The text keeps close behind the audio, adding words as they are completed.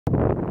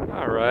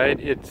Alright,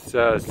 it's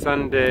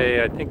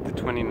Sunday, I think the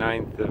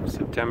 29th of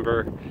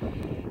September,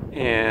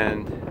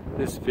 and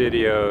this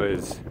video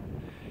is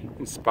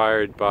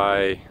inspired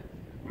by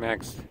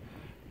Max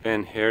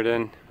Van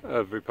Heerden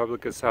of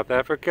Republic of South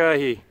Africa.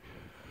 He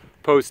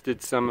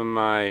posted some of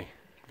my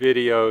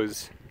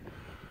videos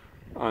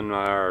on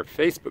our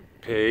Facebook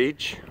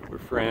page. We're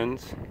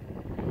friends.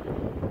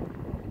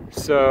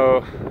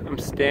 So I'm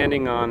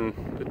standing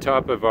on the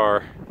top of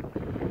our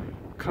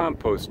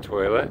compost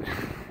toilet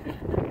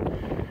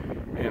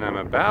and I'm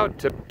about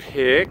to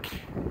pick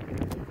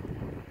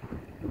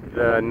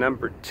the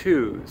number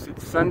 2s.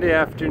 It's Sunday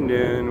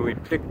afternoon. We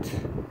picked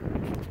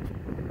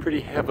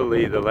pretty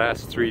heavily the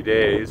last 3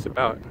 days,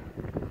 about,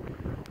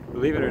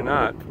 believe it or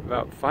not,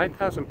 about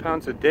 5,000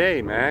 pounds a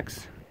day,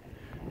 Max.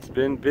 It's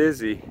been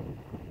busy.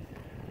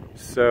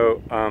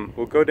 So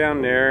we'll go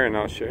down there and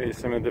I'll show you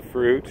some of the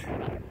fruit.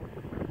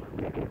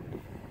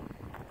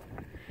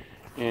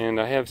 And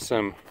I have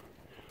some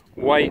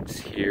whites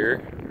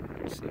here.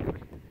 Let's see.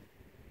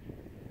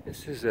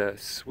 This is a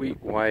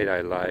sweet white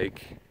I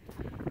like.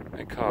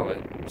 I call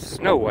it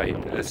Snow White.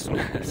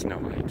 Snow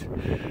White.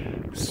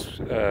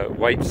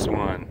 White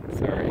Swan,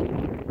 sorry.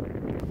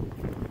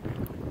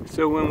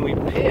 So when we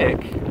pick,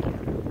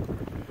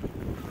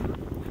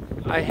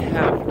 I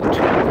have 2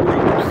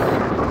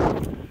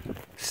 groups,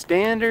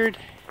 standard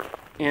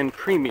and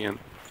premium.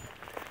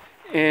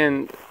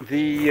 And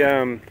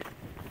the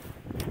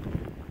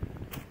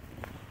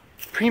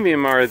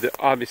premium are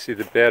obviously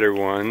the better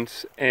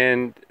ones,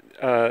 and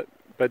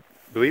but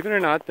believe it or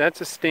not, that's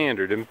a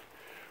standard. And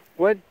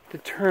what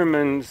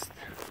determines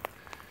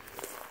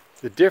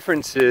the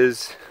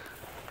differences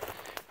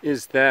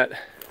is that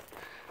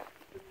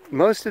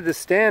most of the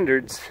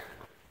standards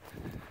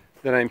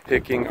that I'm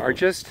picking are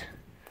just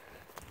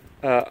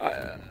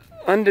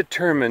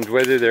undetermined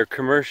whether they're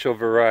commercial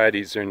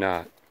varieties or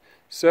not.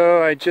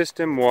 So I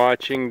just am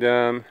watching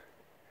them,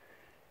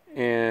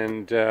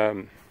 and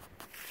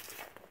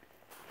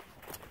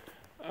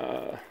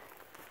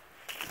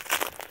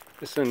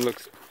this one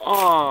looks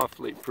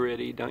awfully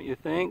pretty, don't you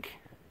think?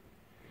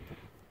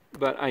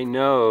 But I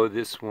know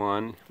this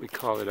one, we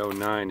call it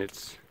 09,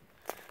 it's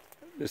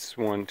this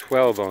one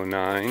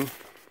 1209.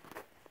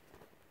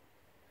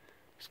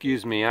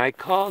 Excuse me, I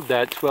called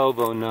that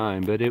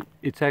 1209, but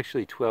it's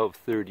actually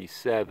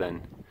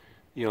 1237.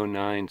 The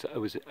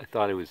 09s, I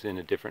thought it was in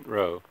a different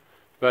row.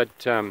 But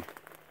this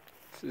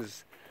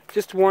is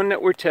just one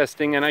that we're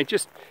testing, and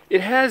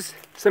it has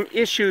some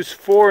issues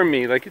for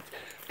me. Like,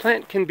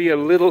 plant can be a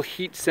little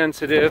heat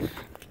sensitive,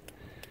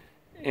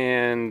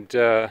 and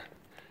the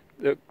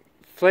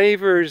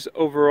flavors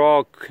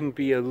overall can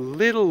be a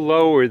little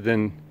lower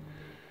than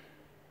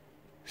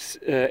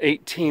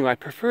 18. I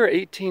prefer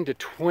 18 to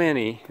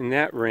 20 in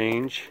that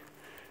range.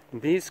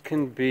 These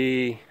can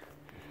be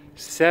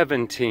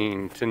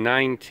 17 to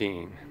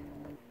 19.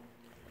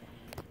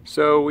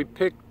 So we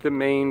picked the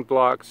main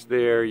blocks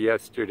there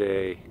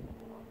yesterday,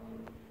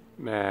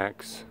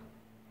 Max.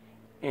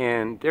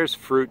 And there's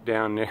fruit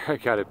down there I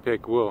gotta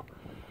pick. We'll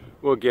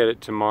get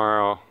it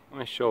tomorrow.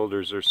 My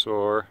shoulders are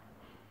sore.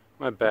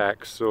 My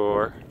back's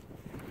sore.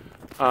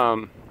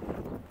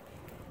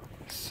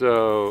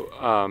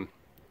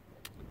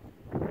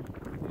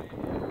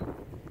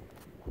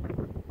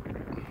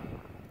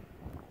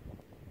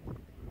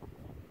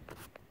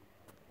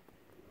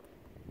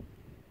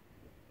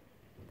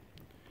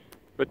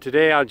 But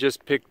today I'll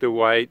just pick the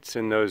whites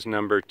and those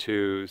number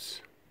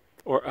 2s.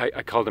 Or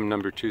I call them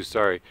number 2s,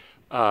 sorry.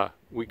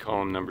 We call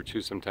them number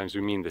 2 sometimes.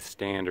 We mean the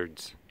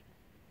standards.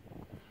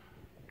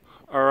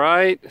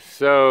 Alright,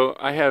 so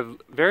I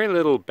have very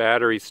little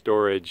battery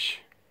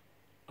storage,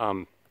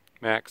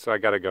 Max, so I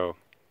gotta go.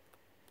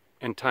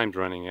 And time's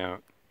running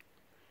out.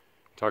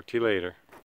 Talk to you later.